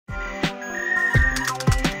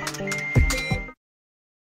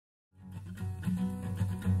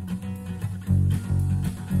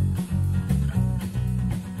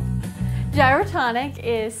Gyrotonic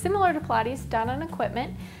is similar to Pilates, done on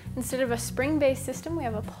equipment. Instead of a spring-based system, we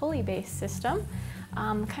have a pulley-based system.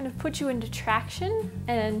 Kind of puts you into traction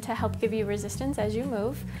and to help give you resistance as you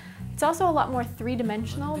move. It's also a lot more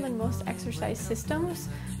three-dimensional than most exercise systems,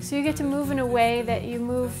 so you get to move in a way that you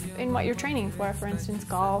move in what you're training for instance,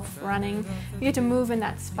 golf, running. You get to move in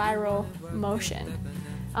that spiral motion.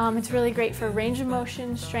 It's really great for range of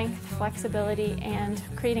motion, strength, flexibility, and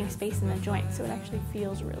creating space in the joint, so it actually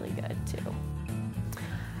feels really good too.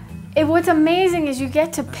 What's amazing is you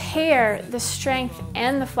get to pair the strength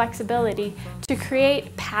and the flexibility to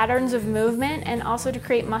create patterns of movement and also to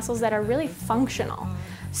create muscles that are really functional,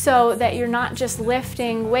 so that you're not just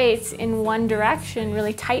lifting weights in one direction,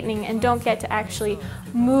 really tightening, and don't get to actually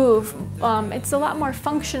move. It's a lot more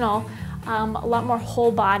functional, a lot more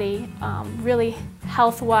whole body, really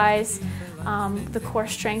health-wise. The core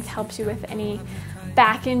strength helps you with any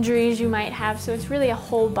back injuries you might have, so it's really a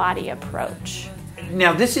whole body approach.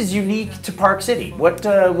 Now this is unique to Park City.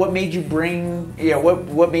 What made you bring? Yeah,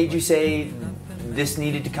 what made you say this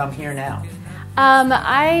needed to come here now?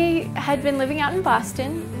 I had been living out in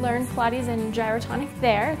Boston, learned Pilates and Gyrotonic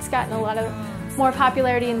there. It's gotten a lot of more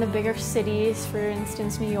popularity in the bigger cities, for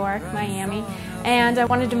instance New York, Miami, and I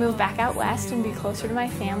wanted to move back out west and be closer to my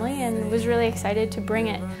family, and was really excited to bring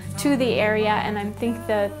it to the area, and I think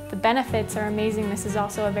the benefits are amazing. This is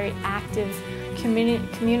also a very active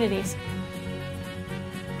community.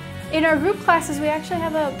 In our group classes, we actually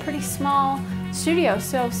have a pretty small studio,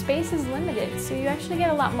 so space is limited, so you actually get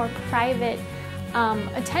a lot more private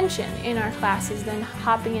attention in our classes than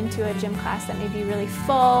hopping into a gym class that may be really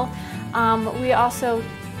full.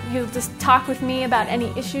 You'll just talk with me about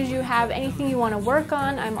any issues you have, anything you want to work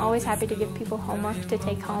on. I'm always happy to give people homework to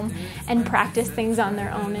take home and practice things on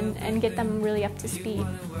their own and get them really up to speed.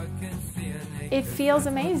 It feels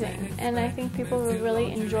amazing, and I think people will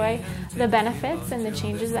really enjoy the benefits and the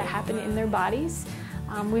changes that happen in their bodies.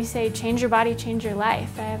 We say change your body, change your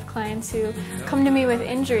life. I have clients who come to me with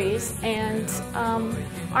injuries and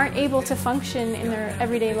aren't able to function in their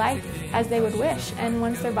everyday life as they would wish. And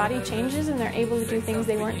once their body changes and they're able to do things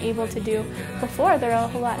they weren't able to do before, they're a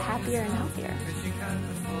whole lot happier and healthier.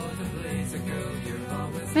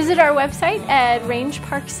 Visit our website at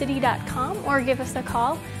rangeparkcity.com or give us a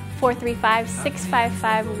call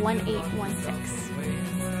 435-655-1816.